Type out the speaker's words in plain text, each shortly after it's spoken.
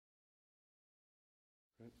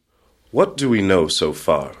What do we know so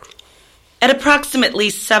far? At approximately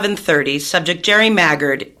 7:30, subject Jerry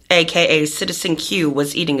Maggard, a.k.a. Citizen Q,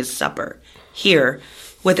 was eating his supper. Here,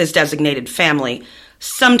 with his designated family.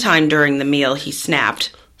 Sometime during the meal, he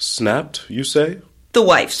snapped. Snapped, you say? The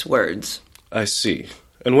wife's words. I see.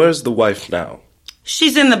 And where's the wife now?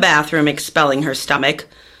 She's in the bathroom expelling her stomach.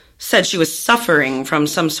 Said she was suffering from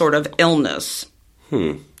some sort of illness.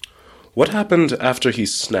 What happened after he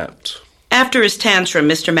snapped? After his tantrum,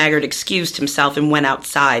 Mr. Maggard excused himself and went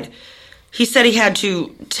outside. He said he had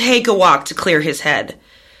to take a walk to clear his head.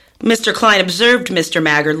 Mr. Klein observed Mr.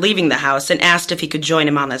 Maggard leaving the house and asked if he could join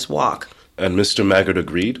him on his walk. And Mr. Maggard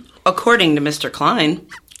agreed? According to Mr. Klein.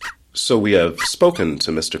 So we have spoken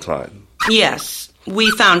to Mr. Klein? Yes.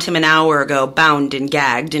 We found him an hour ago, bound and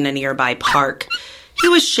gagged in a nearby park. He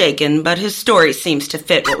was shaken, but his story seems to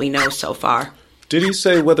fit what we know so far. Did he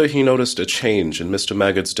say whether he noticed a change in Mr.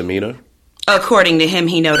 Maggard's demeanor? According to him,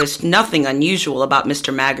 he noticed nothing unusual about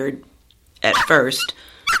Mr. Maggard at first.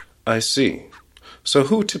 I see. So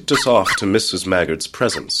who tipped us off to Mrs. Maggard's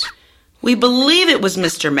presence? We believe it was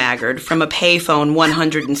Mr. Maggard from a payphone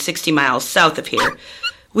 160 miles south of here.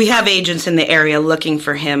 We have agents in the area looking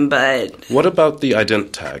for him, but... What about the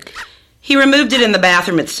ident tag? He removed it in the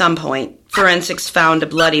bathroom at some point. Forensics found a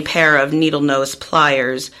bloody pair of needle-nose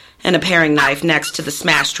pliers and a paring knife next to the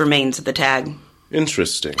smashed remains of the tag.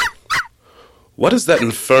 Interesting. What is that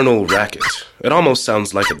infernal racket? It almost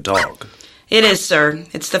sounds like a dog. It is, sir.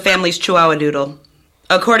 It's the family's Chihuahua Doodle.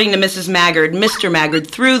 According to Mrs. Maggard, Mr. Maggard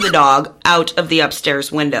threw the dog out of the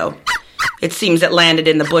upstairs window. It seems it landed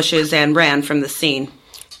in the bushes and ran from the scene.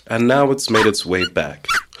 And now it's made its way back.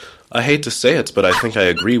 I hate to say it, but I think I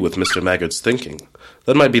agree with Mr. Maggard's thinking.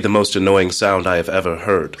 That might be the most annoying sound I have ever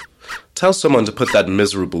heard. Tell someone to put that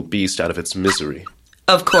miserable beast out of its misery.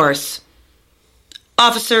 Of course.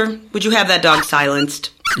 Officer, would you have that dog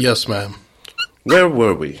silenced? Yes, ma'am. Where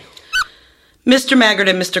were we? Mr. Maggard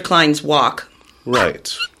and Mr. Klein's walk.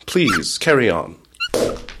 Right. Please, carry on.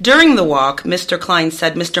 During the walk, Mr. Klein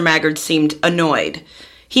said Mr. Maggard seemed annoyed.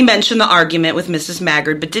 He mentioned the argument with Mrs.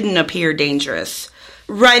 Maggard, but didn't appear dangerous.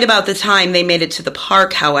 Right about the time they made it to the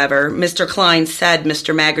park, however, Mr. Klein said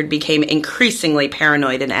Mr. Maggard became increasingly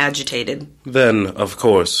paranoid and agitated. Then, of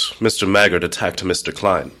course, Mr. Maggard attacked Mr.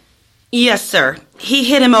 Klein. Yes, sir. He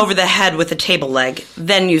hit him over the head with a table leg,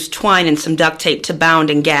 then used twine and some duct tape to bound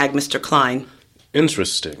and gag Mr. Klein.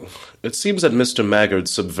 Interesting. It seems that Mr. Maggard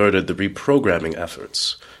subverted the reprogramming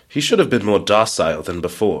efforts. He should have been more docile than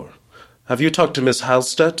before. Have you talked to Miss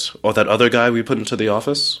Halstead, or that other guy we put into the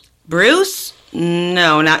office? Bruce?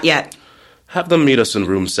 No, not yet. Have them meet us in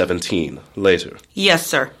room 17, later. Yes,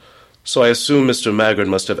 sir. So I assume Mr. Maggard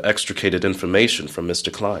must have extricated information from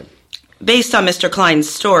Mr. Klein. Based on Mr. Klein's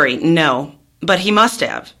story, no. But he must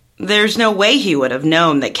have. There's no way he would have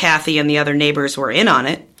known that Kathy and the other neighbors were in on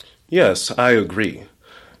it. Yes, I agree.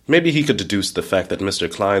 Maybe he could deduce the fact that Mr.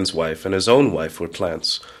 Klein's wife and his own wife were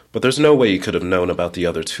plants, but there's no way he could have known about the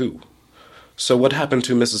other two. So what happened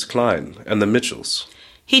to Mrs. Klein and the Mitchells?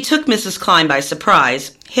 He took Mrs. Klein by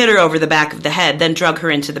surprise, hit her over the back of the head, then drug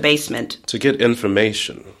her into the basement. To get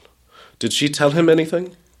information. Did she tell him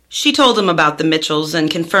anything? She told him about the Mitchells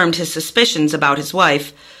and confirmed his suspicions about his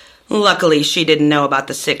wife. Luckily, she didn't know about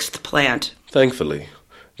the sixth plant. Thankfully.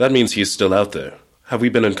 That means he's still out there. Have we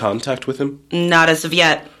been in contact with him? Not as of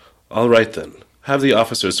yet. All right, then. Have the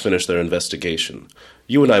officers finish their investigation.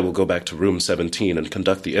 You and I will go back to room 17 and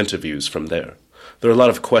conduct the interviews from there. There are a lot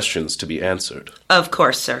of questions to be answered. Of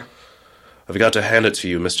course, sir. I've got to hand it to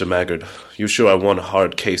you, Mr. Maggard. You sure are one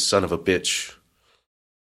hard-case son of a bitch.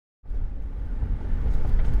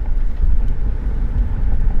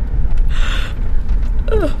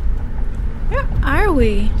 Where are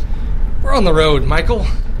we? We're on the road, Michael.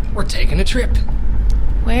 We're taking a trip.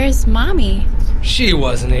 Where's Mommy? She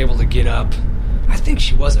wasn't able to get up. I think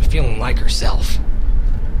she wasn't feeling like herself.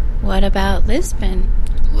 What about Lisbon?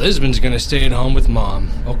 Lisbon's gonna stay at home with Mom,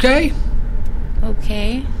 okay?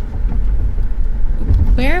 Okay.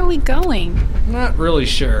 Where are we going? Not really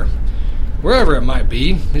sure. Wherever it might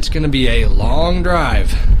be, it's gonna be a long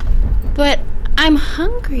drive. But I'm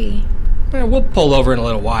hungry. Well, we'll pull over in a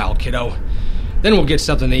little while, kiddo. Then we'll get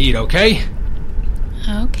something to eat, okay?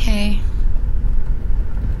 Okay.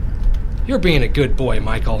 You're being a good boy,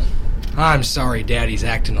 Michael. I'm sorry Daddy's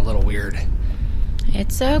acting a little weird.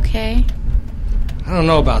 It's okay. I don't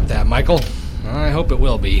know about that, Michael. I hope it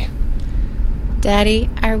will be. Daddy,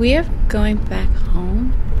 are we ever going back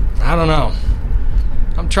home? I don't know.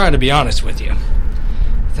 I'm trying to be honest with you.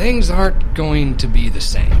 Things aren't going to be the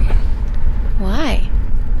same. Why?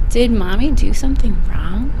 Did Mommy do something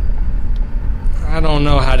wrong? I don't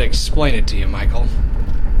know how to explain it to you, Michael.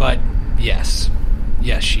 But Yes.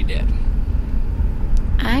 Yes, she did.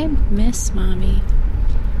 I miss Mommy.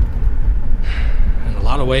 In a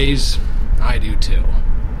lot of ways, I do too.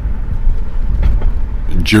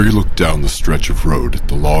 Jerry looked down the stretch of road at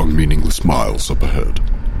the long, meaningless miles up ahead.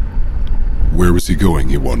 Where was he going,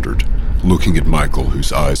 he wondered, looking at Michael,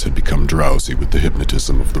 whose eyes had become drowsy with the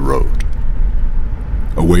hypnotism of the road.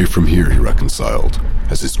 Away from here, he reconciled,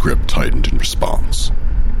 as his grip tightened in response.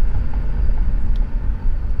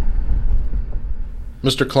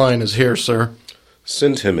 Mr. Klein is here, sir.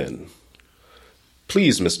 Send him in.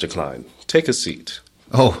 Please, Mr. Klein, take a seat.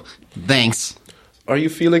 Oh, thanks. Are you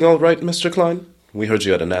feeling all right, Mr. Klein? We heard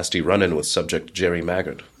you had a nasty run-in with subject Jerry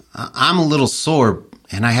Maggard. I'm a little sore,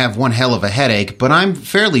 and I have one hell of a headache, but I'm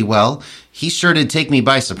fairly well. He sure did take me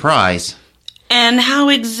by surprise. And how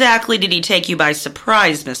exactly did he take you by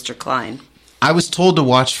surprise, Mr. Klein? I was told to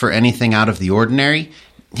watch for anything out of the ordinary.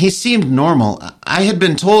 He seemed normal. I had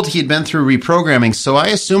been told he had been through reprogramming, so I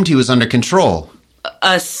assumed he was under control.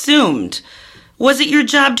 Assumed? Was it your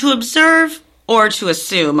job to observe or to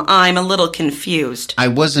assume? I'm a little confused. I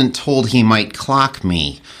wasn't told he might clock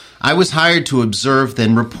me. I was hired to observe,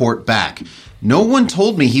 then report back. No one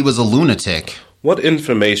told me he was a lunatic. What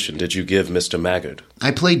information did you give Mr. Maggard?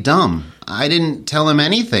 I played dumb. I didn't tell him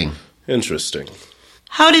anything. Interesting.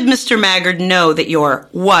 How did Mr. Maggard know that your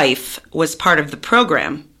wife was part of the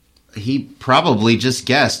program? He probably just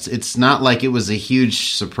guessed. It's not like it was a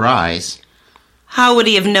huge surprise. How would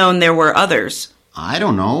he have known there were others? I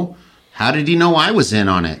don't know. How did he know I was in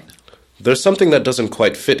on it? There's something that doesn't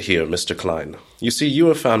quite fit here, Mr. Klein. You see, you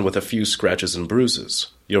were found with a few scratches and bruises.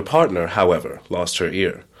 Your partner, however, lost her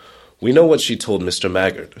ear. We know what she told Mr.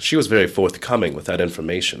 Maggard. She was very forthcoming with that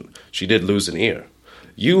information. She did lose an ear.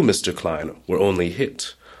 You, Mr. Klein, were only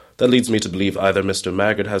hit. That leads me to believe either Mr.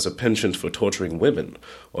 Maggard has a penchant for torturing women,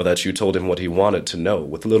 or that you told him what he wanted to know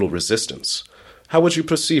with little resistance. How would you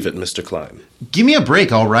perceive it, Mr. Klein? Give me a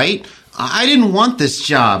break, all right? I didn't want this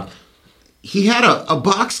job. He had a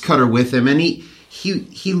box cutter with him, and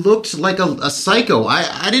he looked like a psycho.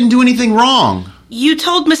 I didn't do anything wrong. You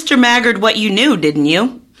told Mr. Maggard what you knew, didn't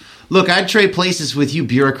you? Look, I'd trade places with you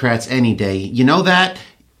bureaucrats any day. You know that?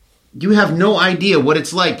 You have no idea what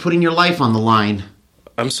it's like putting your life on the line.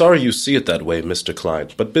 I'm sorry you see it that way, Mr. Klein,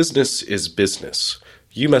 but business is business.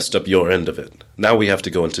 You messed up your end of it. Now we have to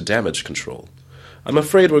go into damage control. I'm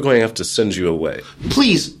afraid we're going to have to send you away.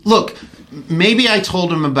 Please, look, maybe I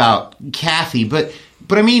told him about Kathy, but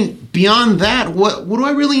I mean, beyond that, what do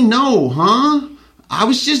I really know, huh? I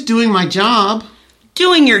was just doing my job.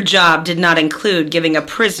 Doing your job did not include giving a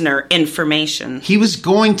prisoner information. He was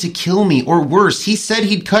going to kill me, or worse, he said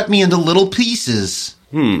he'd cut me into little pieces.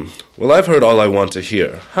 Well, I've heard all I want to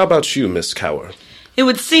hear. How about you, Miss Cower? It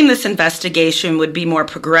would seem this investigation would be more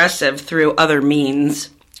progressive through other means.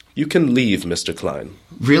 You can leave, Mr. Klein.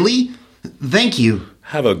 Really? Thank you.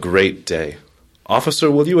 Have a great day. Officer,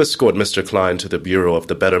 will you escort Mr. Klein to the Bureau of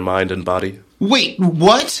the Better Mind and Body? Wait,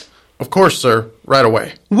 what? Of course, sir. Right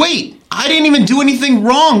away. Wait, I didn't even do anything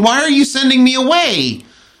wrong. Why are you sending me away?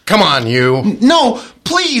 Come on, you. No,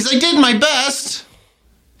 please, I did my best.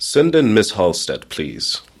 Send in Miss Halstead,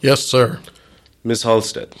 please. Yes, sir. Miss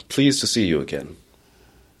Halstead, pleased to see you again.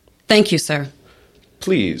 Thank you, sir.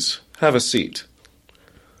 Please, have a seat.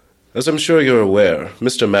 As I'm sure you're aware,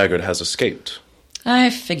 Mr. Maggard has escaped. I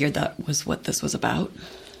figured that was what this was about.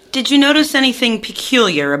 Did you notice anything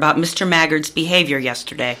peculiar about Mr. Maggard's behavior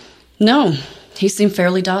yesterday? No, he seemed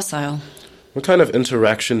fairly docile. What kind of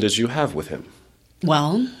interaction did you have with him?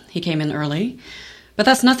 Well, he came in early, but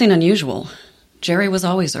that's nothing unusual. Jerry was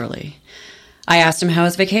always early. I asked him how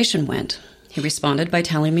his vacation went. He responded by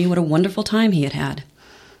telling me what a wonderful time he had had,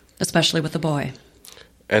 especially with the boy.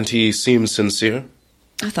 And he seemed sincere?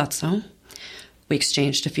 I thought so. We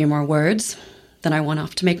exchanged a few more words, then I went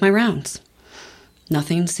off to make my rounds.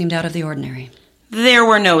 Nothing seemed out of the ordinary. There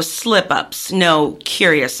were no slip-ups, no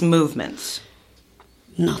curious movements.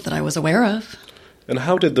 Not that I was aware of. And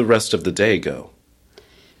how did the rest of the day go?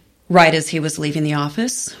 Right as he was leaving the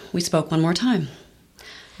office, we spoke one more time.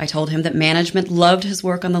 I told him that management loved his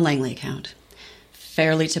work on the Langley account.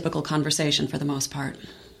 Fairly typical conversation for the most part.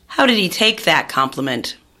 How did he take that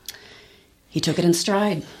compliment? He took it in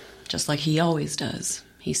stride, just like he always does.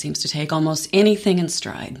 He seems to take almost anything in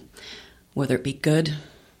stride, whether it be good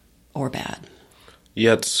or bad.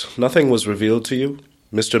 Yet nothing was revealed to you?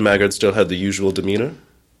 Mr. Maggard still had the usual demeanor?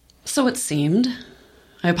 So it seemed.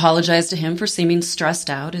 I apologized to him for seeming stressed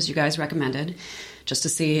out, as you guys recommended, just to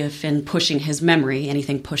see if in pushing his memory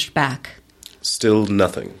anything pushed back. Still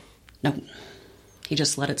nothing? No. He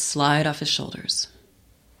just let it slide off his shoulders.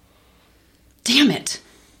 Damn it!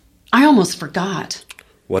 I almost forgot.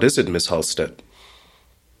 What is it, Miss Halstead?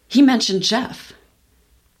 He mentioned Jeff.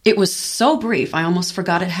 It was so brief, I almost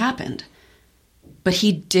forgot it happened. But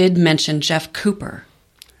he did mention Jeff Cooper.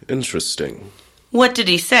 Interesting. What did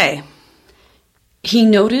he say? He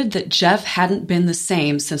noted that Jeff hadn't been the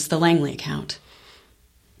same since the Langley account.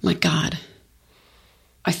 My God.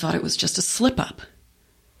 I thought it was just a slip-up.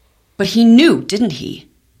 But he knew, didn't he?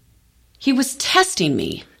 He was testing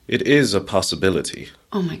me. It is a possibility.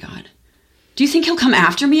 Oh, my God. Do you think he'll come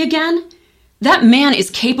after me again? That man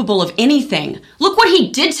is capable of anything. Look what he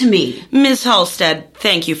did to me. Ms. Halstead,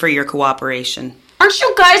 thank you for your cooperation. Aren't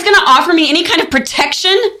you guys going to offer me any kind of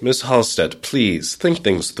protection? Miss Halstead, please, think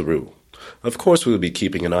things through. Of course we will be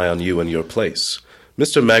keeping an eye on you and your place.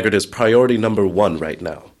 Mr. Maggard is priority number 1 right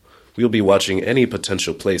now. We'll be watching any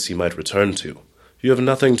potential place he might return to. You have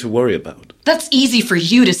nothing to worry about. That's easy for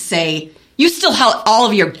you to say. You still held all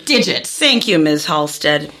of your digits. Thank you, Ms.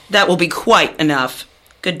 Halstead. That will be quite enough.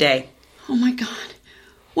 Good day. Oh, my God.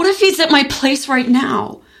 What if he's at my place right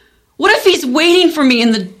now? What if he's waiting for me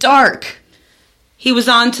in the dark? He was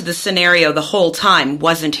on to the scenario the whole time,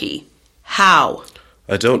 wasn't he? How?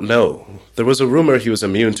 I don't know. There was a rumor he was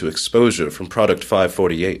immune to exposure from Product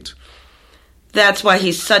 548. That's why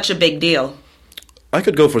he's such a big deal. I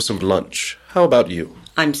could go for some lunch. How about you?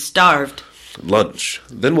 I'm starved. Lunch.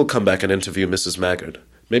 Then we'll come back and interview Mrs. Maggard.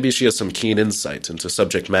 Maybe she has some keen insight into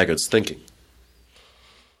Subject Maggard's thinking.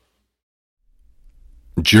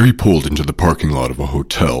 Jerry pulled into the parking lot of a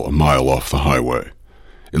hotel a mile off the highway.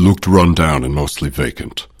 It looked run down and mostly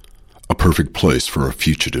vacant. A perfect place for a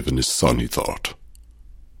fugitive and his son, he thought.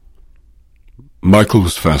 Michael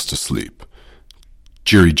was fast asleep.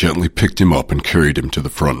 Jerry gently picked him up and carried him to the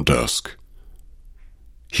front desk.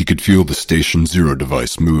 He could feel the Station Zero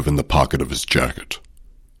device move in the pocket of his jacket.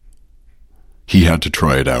 He had to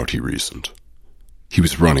try it out, he reasoned. He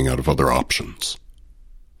was running out of other options.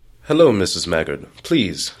 Hello, Mrs. Maggard.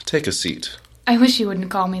 Please, take a seat. I wish you wouldn't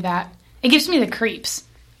call me that. It gives me the creeps.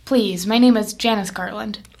 Please, my name is Janice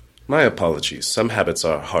Garland. My apologies. Some habits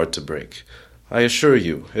are hard to break. I assure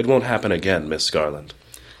you, it won't happen again, Miss Garland.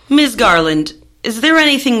 Ms. Garland, is there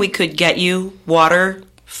anything we could get you? Water?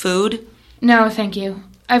 Food? No, thank you.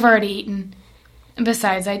 I've already eaten.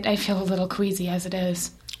 Besides, I feel a little queasy as it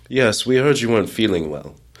is. Yes, we heard you weren't feeling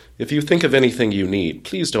well. If you think of anything you need,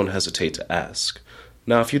 please don't hesitate to ask.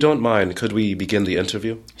 Now, if you don't mind, could we begin the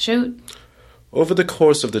interview? Shoot. Over the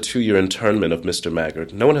course of the 2-year internment of Mr.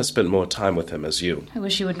 Maggard, no one has spent more time with him as you. I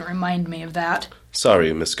wish you wouldn't remind me of that.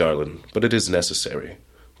 Sorry, Miss Garland, but it is necessary.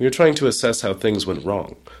 We are trying to assess how things went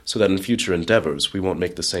wrong, so that in future endeavors we won't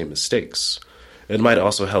make the same mistakes. It might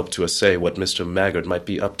also help to assay what Mr. Maggard might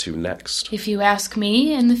be up to next. If you ask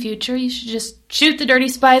me, in the future you should just shoot the dirty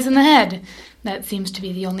spies in the head. That seems to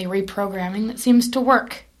be the only reprogramming that seems to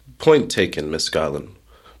work. Point taken, Miss Garland.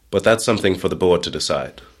 But that's something for the board to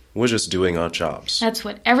decide. We're just doing our jobs. That's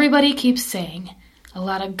what everybody keeps saying. A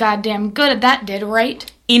lot of goddamn good that did,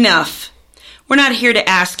 right? Enough. We're not here to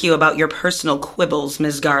ask you about your personal quibbles,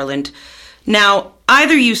 Ms. Garland. Now,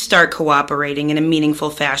 either you start cooperating in a meaningful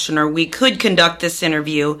fashion, or we could conduct this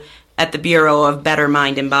interview at the Bureau of Better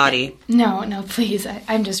Mind and Body. No, please.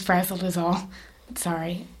 I'm just frazzled is all.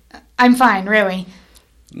 Sorry. I'm fine, really.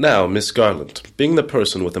 Now, Miss Garland, being the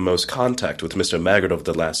person with the most contact with Mr. Maggard over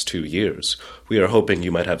the last 2 years, we are hoping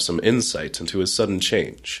you might have some insight into his sudden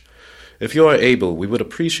change. If you are able, we would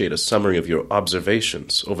appreciate a summary of your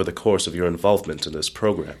observations over the course of your involvement in this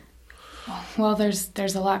program. Well,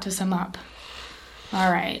 there's a lot to sum up. All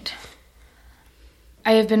right.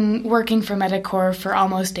 I have been working for Medicorp for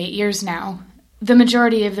almost 8 years now, the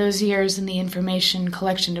majority of those years in the Information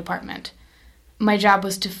Collection Department. My job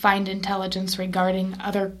was to find intelligence regarding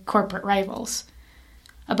other corporate rivals.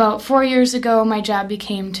 About 4 years ago, my job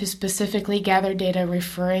became to specifically gather data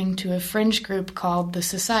referring to a fringe group called the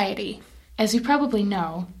Society. As you probably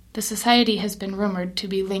know, the Society has been rumored to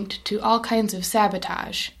be linked to all kinds of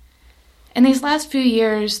sabotage. In these last few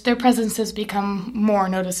years, their presence has become more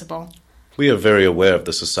noticeable. We are very aware of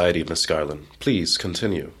the Society, Miss Garland. Please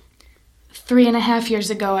continue. 3.5 years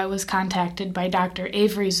ago, I was contacted by Dr.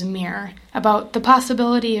 Avery Zamir about the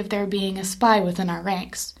possibility of there being a spy within our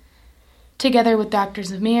ranks. Together with Dr.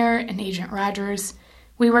 Zamir and Agent Rogers,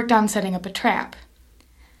 we worked on setting up a trap.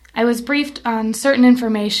 I was briefed on certain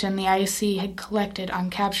information the IC had collected on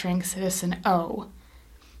capturing Citizen O.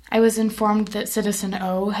 I was informed that Citizen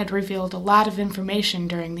O had revealed a lot of information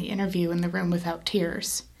during the interview in the Room Without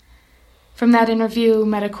Tears. From that interview,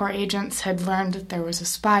 Medicorp agents had learned that there was a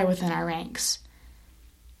spy within our ranks.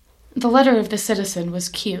 The letter of the citizen was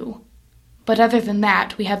Q, but other than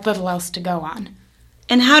that, we had little else to go on.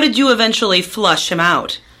 And how did you eventually flush him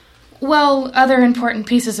out? Well, other important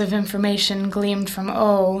pieces of information gleaned from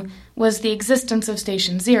O was the existence of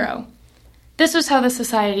Station Zero. This was how the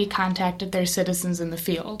Society contacted their citizens in the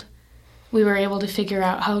field. We were able to figure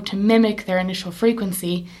out how to mimic their initial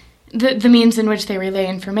frequency, the means in which they relay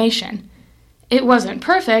information. It wasn't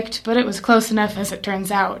perfect, but it was close enough as it turns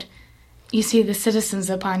out. You see, the citizens,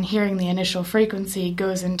 upon hearing the initial frequency,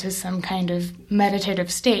 goes into some kind of meditative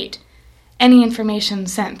state. Any information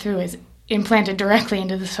sent through is implanted directly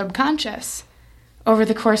into the subconscious. Over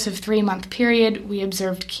the course of a 3-month period, we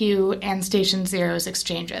observed Q and Station Zero's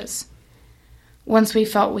exchanges. Once we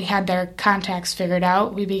felt we had their contacts figured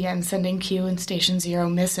out, we began sending Q and Station Zero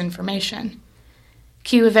misinformation.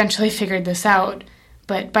 Q eventually figured this out,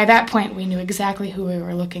 but by that point we knew exactly who we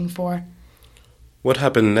were looking for. What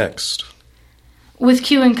happened next? With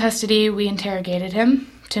Q in custody, we interrogated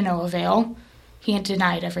him, to no avail. He had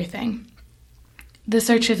denied everything. The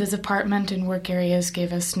search of his apartment and work areas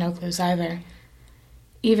gave us no clues either.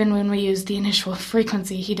 Even when we used the initial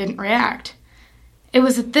frequency, he didn't react. It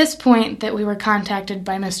was at this point that we were contacted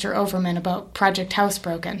by Mr. Overman about Project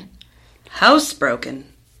Housebroken. Housebroken?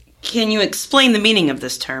 Can you explain the meaning of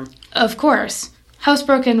this term? Of course.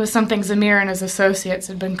 Housebroken was something Zamir and his associates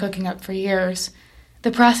had been cooking up for years.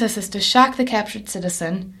 The process is to shock the captured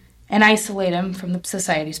citizen and isolate him from the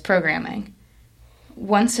Society's programming.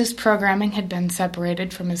 Once his programming had been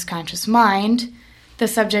separated from his conscious mind, the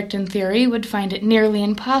subject in theory would find it nearly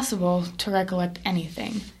impossible to recollect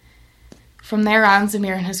anything. From there on,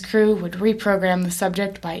 Zamir and his crew would reprogram the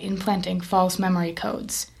subject by implanting false memory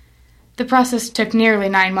codes. The process took nearly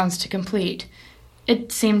 9 months to complete.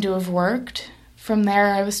 It seemed to have worked. From there,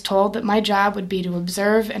 I was told that my job would be to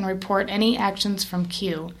observe and report any actions from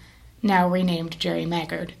Q, now renamed Jerry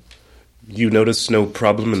Maggard. You noticed no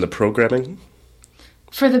problem in the programming?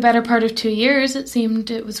 For the better part of 2 years, it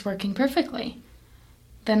seemed it was working perfectly.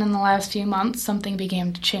 Then in the last few months, something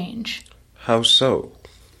began to change. How so?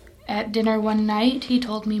 At dinner one night, he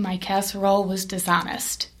told me my casserole was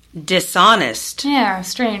dishonest. Dishonest? Yeah,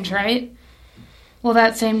 strange, right? Well,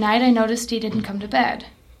 that same night, I noticed he didn't come to bed.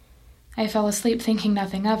 I fell asleep thinking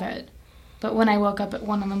nothing of it. But when I woke up at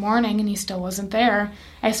 1 a.m. and he still wasn't there,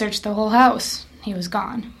 I searched the whole house. He was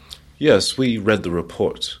gone. Yes, we read the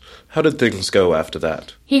report. How did things go after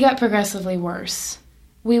that? He got progressively worse.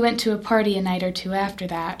 We went to a party a night or two after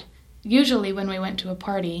that. Usually when we went to a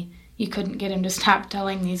party, you couldn't get him to stop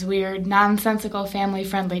telling these weird, nonsensical,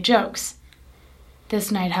 family-friendly jokes.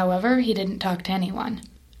 This night, however, he didn't talk to anyone.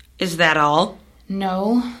 Is that all?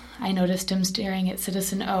 No. I noticed him staring at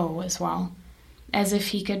Citizen O as well, as if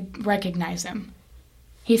he could recognize him.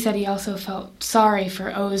 He said he also felt sorry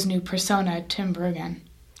for O's new persona, Tim Brugan.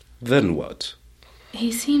 Then what?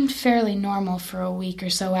 He seemed fairly normal for a week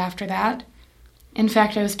or so after that. In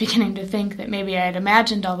fact, I was beginning to think that maybe I had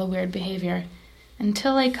imagined all the weird behavior,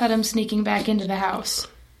 until I caught him sneaking back into the house.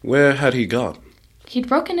 Where had he gone? He'd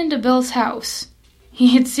broken into Bill's house. He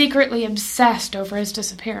had secretly obsessed over his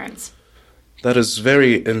disappearance. That is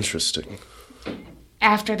very interesting.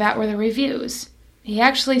 After that were the reviews. He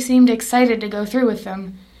actually seemed excited to go through with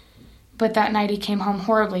them. But that night he came home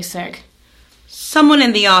horribly sick. Someone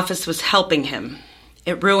in the office was helping him.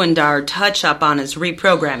 It ruined our touch-up on his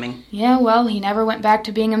reprogramming. Yeah, well, he never went back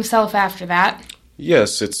to being himself after that.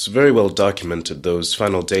 Yes, it's very well documented, those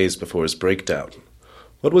final days before his breakdown.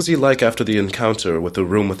 What was he like after the encounter with the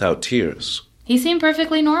Room Without Tears? He seemed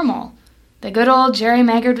perfectly normal. The good old Jerry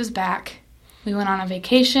Maggard was back. We went on a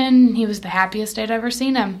vacation, and he was the happiest I'd ever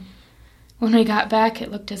seen him. When we got back,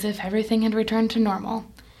 it looked as if everything had returned to normal.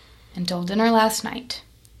 Until dinner last night.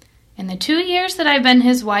 In the 2 years that I've been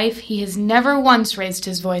his wife, he has never once raised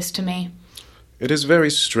his voice to me. It is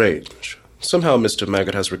very strange. Somehow Mr.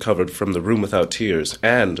 Maggard has recovered from the Room Without Tears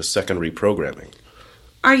and a second reprogramming.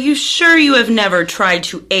 Are you sure you have never tried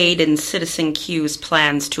to aid in Citizen Q's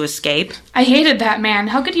plans to escape? I hated that man.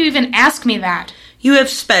 How could you even ask me that? You have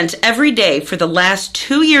spent every day for the last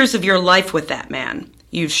 2 years of your life with that man.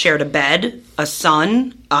 You've shared a bed, a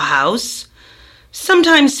son, a house.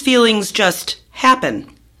 Sometimes feelings just happen.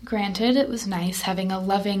 Granted, it was nice having a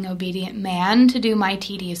loving, obedient man to do my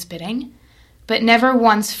tedious bidding. But never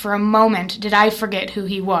once for a moment did I forget who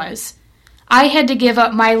he was. I had to give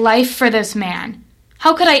up my life for this man.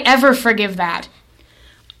 How could I ever forgive that?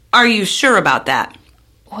 Are you sure about that?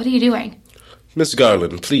 What are you doing? Miss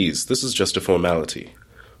Garland, please, this is just a formality.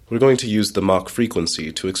 We're going to use the Mach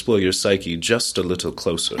frequency to explore your psyche just a little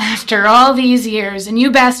closer. After all these years, and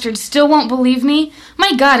you bastards still won't believe me?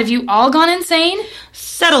 My God, have you all gone insane?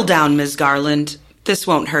 Settle down, Ms. Garland. This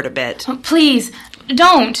won't hurt a bit. Oh, please,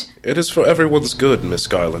 Don't. It is for everyone's good, Miss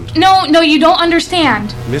Garland. No, you don't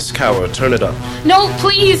understand. Miss Cower, turn it up. No,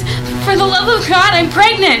 please. For the love of God, I'm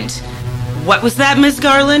pregnant. What was that, Miss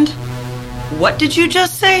Garland? What did you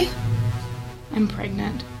just say? I'm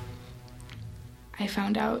pregnant. I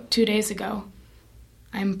found out 2 days ago.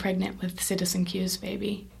 I'm pregnant with Citizen Q's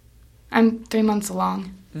baby. I'm 3 months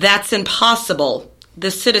along. That's impossible.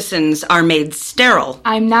 The citizens are made sterile.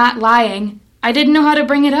 I'm not lying. I didn't know how to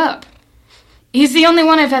bring it up. He's the only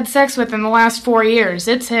one I've had sex with in the last 4 years.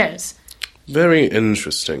 It's his. Very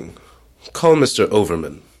interesting. Call Mr.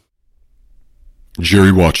 Overman.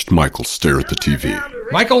 Jerry watched Michael stare at the TV.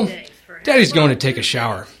 Michael, Daddy's going to take a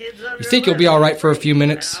shower. You think you'll be all right for a few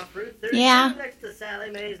minutes? Yeah.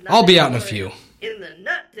 I'll be out in a few.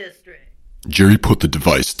 Jerry put the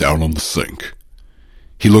device down on the sink.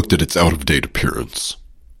 He looked at its out-of-date appearance.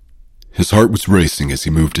 His heart was racing as he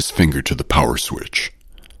moved his finger to the power switch.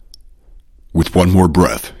 With one more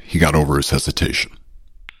breath, he got over his hesitation.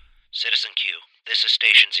 Citizen Q, this is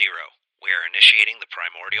Station 0. We are initiating the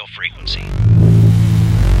primordial frequency.